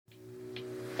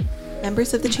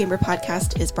Members of the Chamber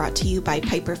podcast is brought to you by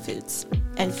Piper Foods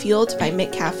and fueled by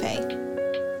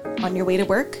McCafe. On your way to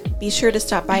work, be sure to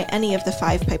stop by any of the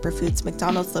 5 Piper Foods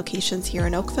McDonald's locations here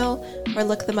in Oakville or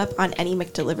look them up on any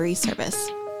McDelivery service.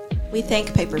 We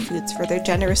thank Piper Foods for their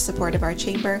generous support of our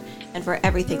chamber and for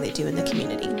everything they do in the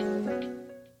community.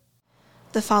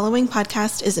 The following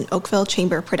podcast is an Oakville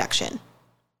Chamber production.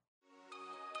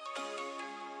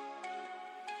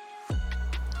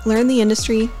 Learn the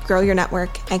industry, grow your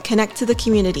network, and connect to the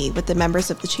community with the Members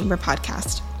of the Chamber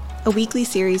podcast, a weekly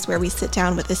series where we sit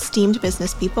down with esteemed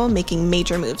business people making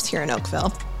major moves here in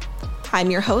Oakville.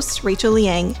 I'm your host, Rachel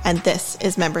Liang, and this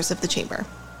is Members of the Chamber.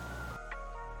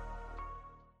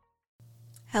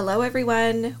 Hello,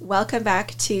 everyone. Welcome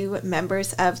back to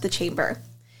Members of the Chamber.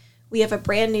 We have a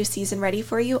brand new season ready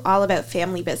for you, all about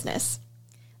family business.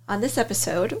 On this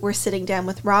episode, we're sitting down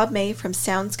with Rob May from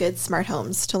Sounds Good Smart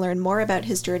Homes to learn more about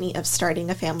his journey of starting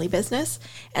a family business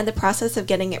and the process of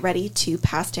getting it ready to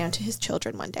pass down to his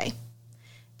children one day.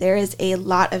 There is a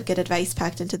lot of good advice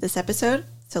packed into this episode,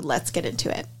 so let's get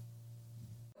into it.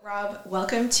 Rob,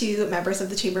 welcome to Members of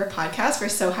the Chamber podcast. We're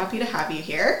so happy to have you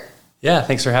here. Yeah,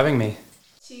 thanks for having me.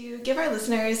 To give our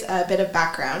listeners a bit of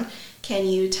background, can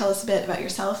you tell us a bit about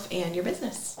yourself and your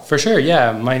business? For sure,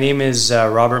 yeah. My name is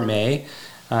Robert May.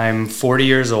 I'm 40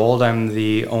 years old. I'm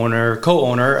the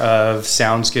co-owner of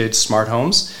Sounds Good Smart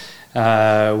Homes.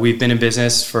 We've been in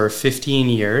business for 15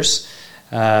 years.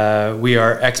 We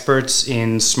are experts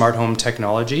in smart home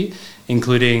technology,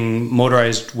 including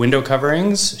motorized window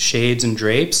coverings, shades and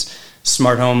drapes,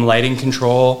 smart home lighting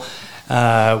control.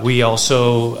 We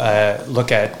also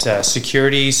look at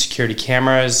security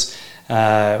cameras.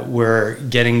 We're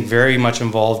getting very much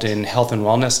involved in health and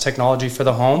wellness technology for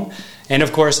the home. And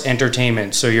of course,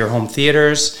 entertainment. So your home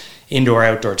theaters,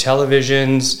 indoor-outdoor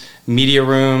televisions, media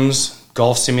rooms,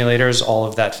 golf simulators, all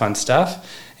of that fun stuff.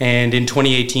 And in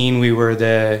 2018, we were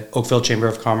the Oakville Chamber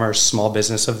of Commerce Small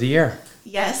Business of the Year.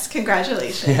 Yes,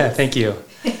 congratulations. Yeah, thank you.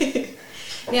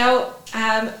 Now,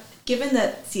 given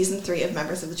that season 3 of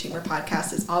Members of the Chamber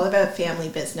podcast is all about family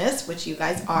business, which you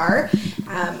guys are,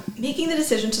 making the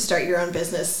decision to start your own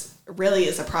business really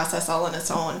is a process all on its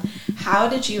own. How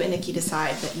did you and Nikki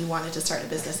decide that you wanted to start a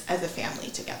business as a family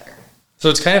together? So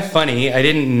it's kind of funny. I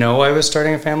didn't know I was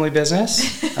starting a family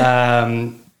business.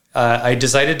 I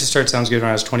decided to start Sounds Good when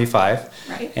I was 25.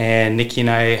 Right. And Nikki and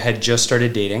I had just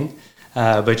started dating.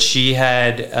 But she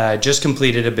had just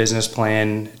completed a business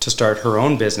plan to start her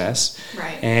own business.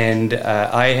 Right. And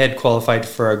I had qualified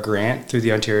for a grant through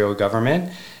the Ontario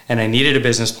government, and I needed a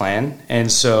business plan.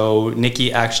 And so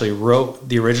Nikki actually wrote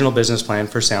the original business plan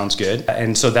for Sounds Good.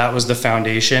 And so that was the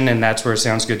foundation, and that's where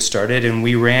Sounds Good started. And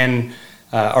we ran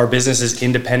our businesses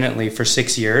independently for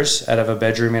 6 years out of a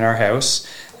bedroom in our house.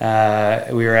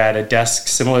 We were at a desk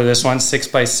similar to this one,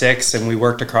 6x6, and we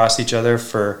worked across each other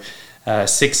for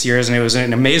 6 years, and it was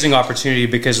an amazing opportunity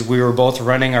because we were both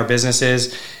running our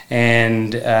businesses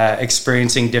and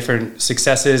experiencing different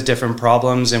successes, different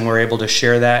problems, and we're able to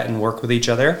share that and work with each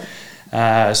other.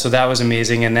 So that was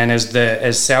amazing. And then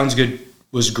as Sounds Good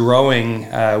was growing,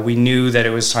 we knew that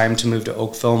it was time to move to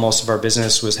Oakville. Most of our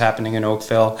business was happening in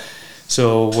Oakville.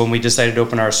 So when we decided to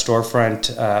open our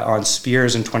storefront on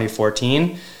Spears in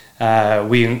 2014,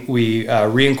 we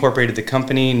reincorporated the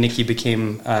company. Nikki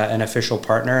became an official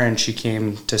partner, and she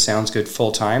came to Sounds Good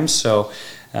full time. So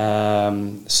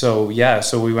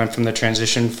we went from the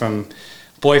transition from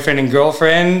boyfriend and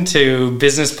girlfriend to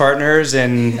business partners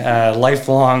and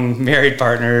lifelong married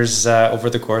partners over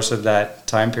the course of that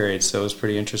time period. So it was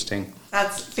pretty interesting.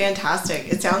 That's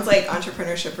fantastic. It sounds like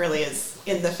entrepreneurship really is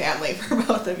in the family for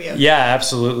both of you. Yeah,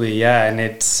 absolutely. Yeah, and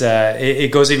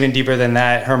it goes even deeper than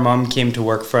that. Her mom came to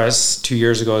work for us 2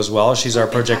 years ago as well. She's our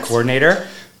project coordinator.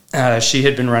 She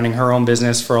had been running her own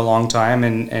business for a long time,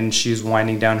 and she's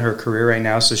winding down her career right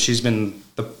now. So she's been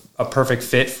a perfect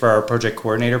fit for our project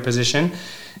coordinator position.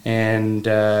 And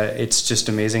it's just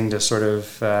amazing to sort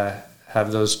of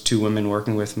have those 2 women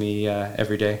working with me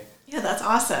every day. Yeah, that's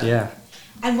awesome. Yeah.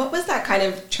 And what was that kind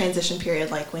of transition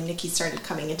period like when Nikki started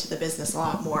coming into the business a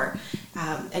lot more?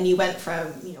 And you went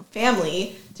from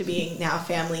family to being now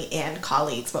family and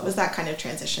colleagues. What was that kind of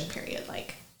transition period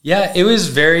like? Yeah, it was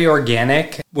very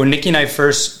organic. When Nikki and I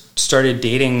first started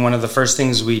dating, one of the first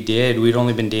things we did, we'd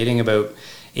only been dating about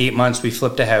 8 months, we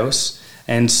flipped a house.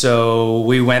 And so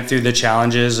we went through the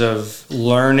challenges of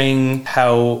learning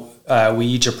how we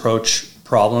each approach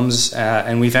problems,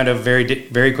 and we found out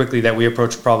very quickly that we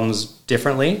approach problems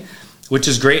differently, which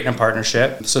is great in a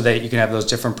partnership so that you can have those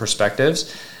different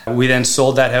perspectives. We then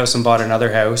sold that house and bought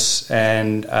another house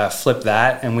and flipped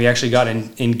that, and we actually got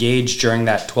engaged during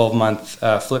that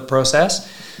 12-month flip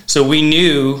process. So we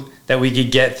knew that we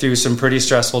could get through some pretty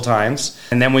stressful times.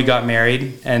 And then we got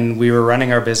married and we were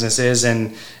running our businesses,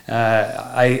 and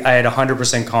I had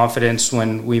 100% confidence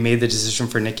when we made the decision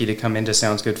for Nikki to come into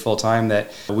Sounds Good full time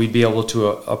that we'd be able to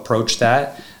approach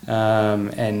that.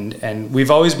 And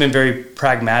we've always been very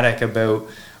pragmatic about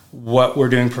what we're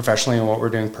doing professionally and what we're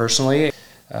doing personally.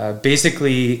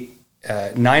 Basically,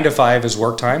 9 to 5 is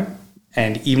work time,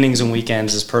 and evenings and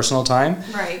weekends is personal time.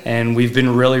 Right. And we've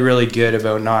been really, really good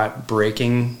about not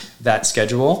breaking that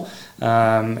schedule.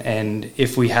 And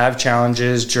if we have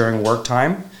challenges during work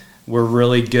time, we're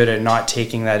really good at not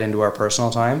taking that into our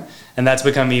personal time. And that's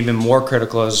become even more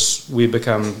critical as we've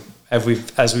become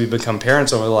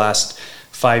parents over the last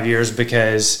 5 years,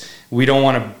 because we don't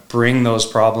want to bring those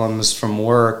problems from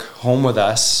work home with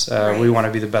us. Right. We want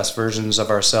to be the best versions of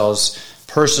ourselves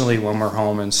personally when we're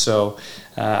home. And so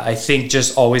I think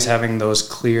just always having those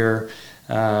clear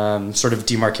sort of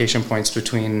demarcation points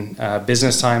between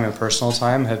business time and personal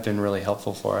time have been really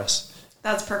helpful for us.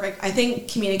 That's perfect. I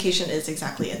think communication is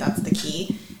exactly it. That's the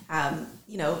key.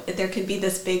 There could be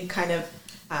this big kind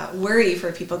of worry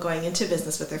for people going into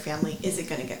business with their family. Is it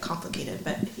going to get complicated?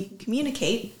 But if you can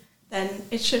communicate, then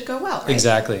it should go well, right?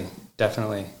 Exactly.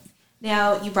 Definitely.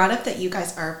 Now, you brought up that you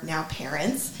guys are now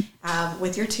parents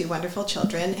with your 2 wonderful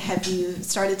children. Have you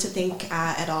started to think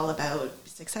at all about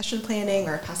succession planning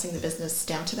or passing the business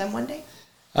down to them one day?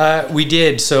 We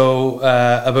did. So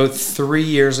about 3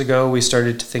 years ago, we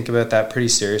started to think about that pretty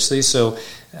seriously. So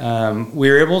we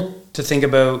were able to think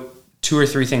about 2 or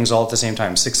 3 things all at the same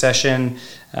time. Succession,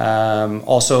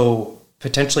 also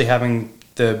potentially having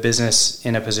the business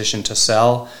in a position to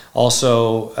sell.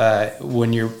 Also,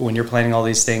 when you're planning all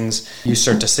these things, you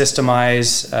start to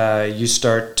systemize. You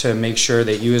start to make sure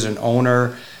that you as an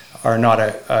owner are not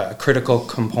a critical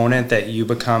component, that you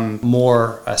become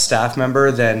more a staff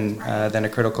member than a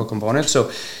critical component.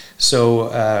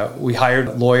 So we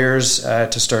hired lawyers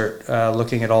to start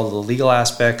looking at all the legal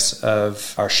aspects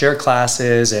of our share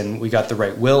classes, and we got the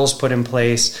right wills put in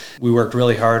place. We worked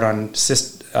really hard on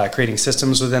creating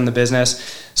systems within the business.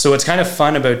 So what's kind of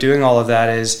fun about doing all of that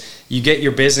is you get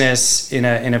your business in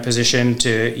a position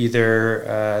to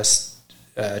either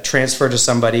transfer to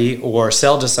somebody or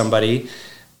sell to somebody.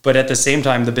 But at the same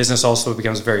time, the business also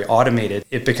becomes very automated.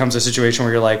 It becomes a situation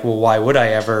where you're like, well, why would I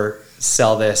ever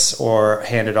sell this or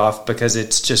hand it off? Because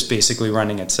it's just basically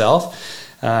running itself.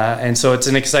 And so it's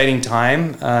an exciting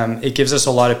time. It gives us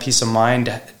a lot of peace of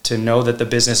mind to know that the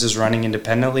business is running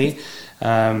independently.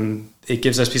 It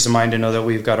gives us peace of mind to know that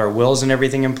we've got our wills and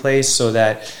everything in place so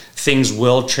that things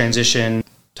will transition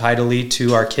tidily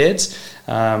to our kids.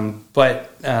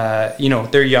 But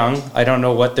they're young. I don't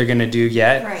know what they're going to do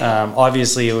yet. Right.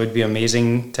 Obviously, it would be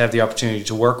amazing to have the opportunity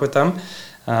to work with them.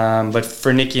 But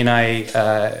for Nikki and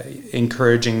I,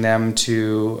 encouraging them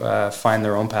to find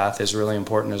their own path is really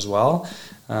important as well.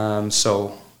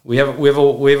 So we have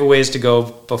a ways to go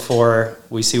before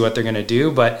we see what they're going to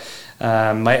do. But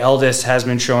my eldest has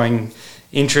been showing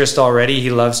interest already. He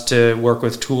loves to work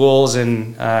with tools,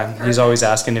 and he's always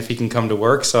asking if he can come to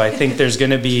work. So I think there's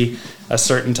going to be a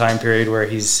certain time period where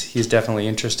he's definitely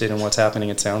interested in what's happening.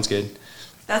 It sounds good.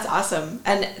 That's awesome.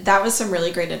 And that was some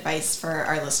really great advice for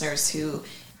our listeners who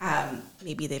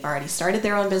maybe they've already started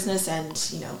their own business and,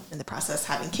 in the process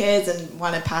having kids and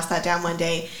want to pass that down one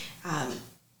day.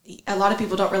 A lot of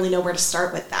people don't really know where to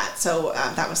start with that. So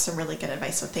that was some really good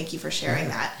advice. So thank you for sharing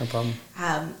that. No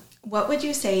problem. What would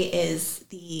you say is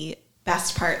the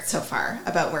best part so far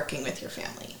about working with your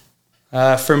family?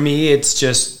 For me, it's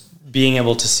just being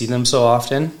able to see them so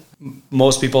often.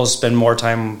 Most people spend more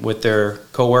time with their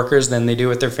coworkers than they do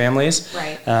with their families.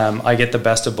 Right. I get the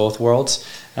best of both worlds.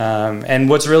 And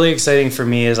what's really exciting for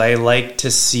me is I like to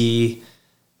see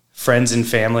friends and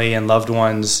family and loved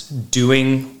ones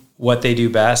doing what they do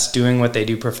best, doing what they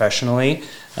do professionally.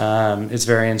 It's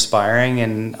very inspiring.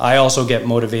 And I also get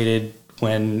motivated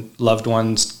when loved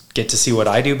ones get to see what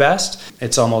I do best.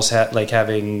 It's almost like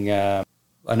having an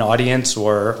audience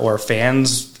or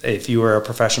fans if you were a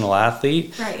professional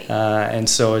athlete. Right. And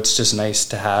so it's just nice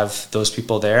to have those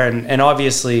people there. And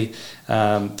obviously,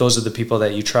 those are the people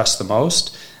that you trust the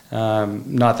most.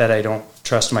 Not that I don't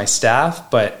trust my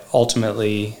staff, but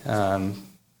ultimately,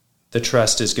 the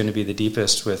trust is going to be the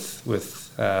deepest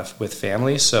with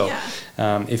family. So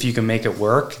yeah. If you can make it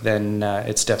work, then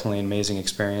it's definitely an amazing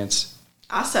experience.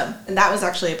 Awesome. And that was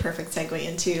actually a perfect segue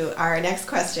into our next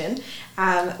question.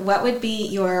 What would be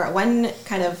your one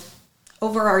kind of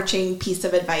overarching piece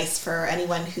of advice for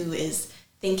anyone who is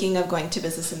thinking of going to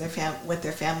business with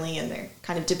their family and they're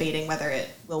kind of debating whether it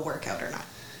will work out or not?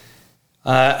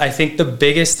 I think the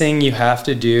biggest thing you have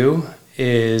to do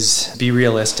is be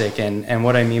realistic. And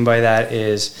what I mean by that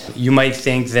is you might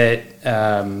think that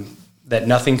that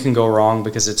nothing can go wrong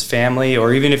because it's family,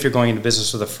 or even if you're going into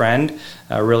business with a friend,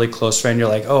 a really close friend, you're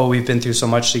like, oh, we've been through so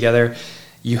much together.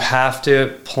 You have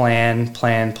to plan.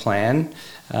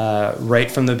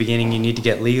 Right from the beginning, you need to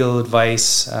get legal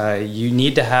advice. You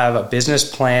need to have a business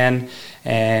plan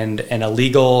and a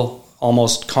legal,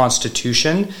 almost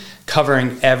constitution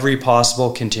covering every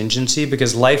possible contingency,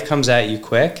 because life comes at you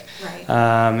quick. Right.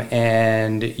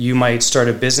 And you might start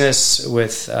a business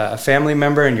with a family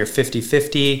member and you're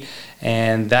 50-50,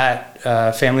 and that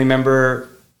family member,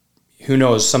 who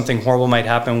knows, something horrible might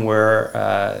happen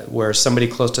where somebody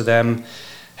close to them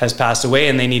has passed away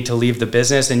and they need to leave the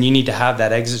business, and you need to have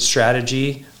that exit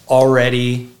strategy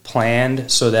already planned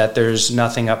so that there's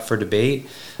nothing up for debate.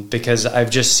 Because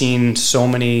I've just seen so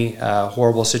many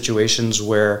horrible situations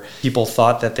where people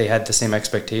thought that they had the same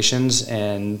expectations,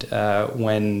 and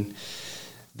when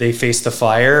they faced the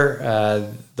fire,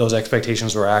 those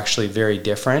expectations were actually very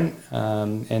different.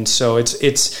 And so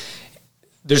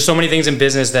there's so many things in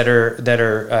business that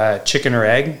are chicken or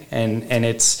egg, and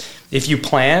it's, if you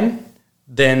plan,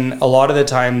 then a lot of the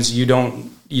times you don't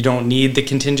need the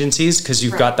contingencies because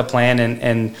you've got the plan,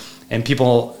 and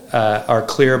people are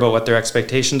clear about what their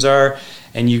expectations are,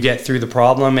 and you get through the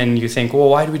problem and you think, well,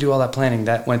 why do we do all that planning?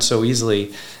 That went so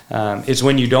easily. It's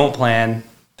when you don't plan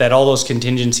that all those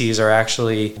contingencies are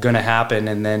actually going to happen,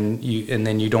 and then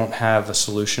you don't have a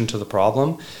solution to the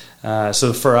problem.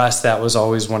 So for us, that was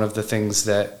always one of the things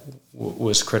that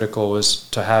was critical, was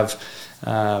to have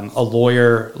a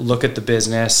lawyer look at the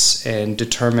business and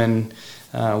determine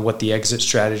what the exit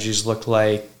strategies look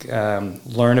like,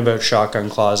 learn about shotgun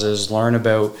clauses, learn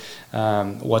about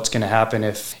what's going to happen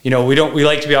if, we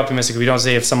like to be optimistic. We don't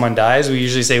say if someone dies. We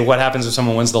usually say what happens if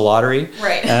someone wins the lottery,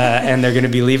 right? And they're going to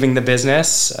be leaving the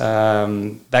business.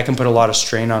 That can put a lot of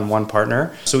strain on one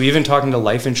partner. So even talking to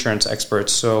life insurance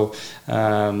experts. So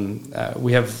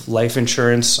we have life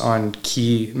insurance on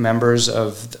key members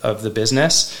of the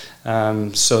business,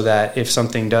 so that if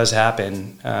something does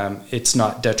happen, it's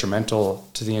not detrimental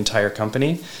to the entire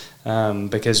company.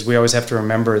 Because we always have to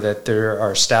remember that there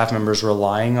are staff members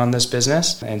relying on this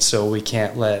business, and so we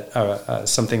can't let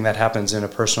something that happens in a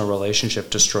personal relationship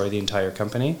destroy the entire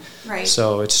company. Right.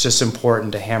 So it's just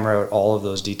important to hammer out all of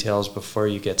those details before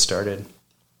you get started.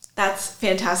 That's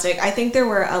fantastic. I think there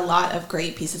were a lot of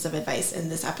great pieces of advice in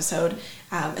this episode,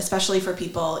 especially for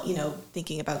people,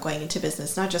 thinking about going into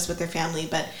business, not just with their family,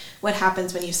 but what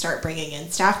happens when you start bringing in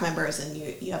staff members and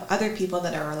you have other people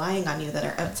that are relying on you that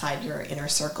are outside your inner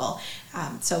circle.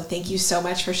 So thank you so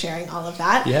much for sharing all of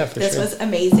that. Yeah, for This sure. was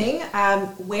amazing.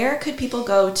 Where could people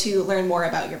go to learn more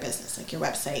about your business, like your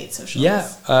website, socials?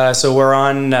 Yeah, so we're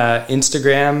on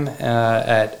Instagram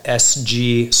at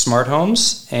SG Smart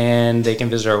Homes, and they can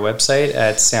visit our website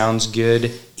at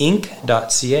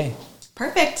soundsgoodinc.ca.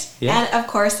 Perfect. Yeah. And of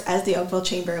course, as the Oakville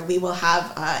Chamber, we will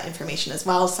have information as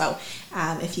well. So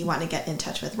if you want to get in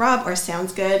touch with Rob or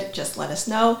Sounds Good, just let us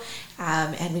know.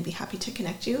 And we'd be happy to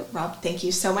connect you. Rob, thank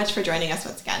you so much for joining us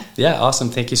once again. Yeah, awesome.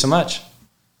 Thank you so much.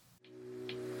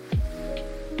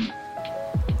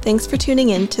 Thanks for tuning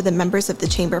in to the Members of the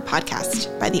Chamber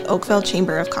podcast by the Oakville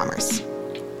Chamber of Commerce.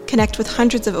 Connect with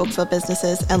hundreds of Oakville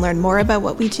businesses and learn more about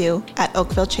what we do at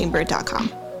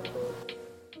oakvillechamber.com.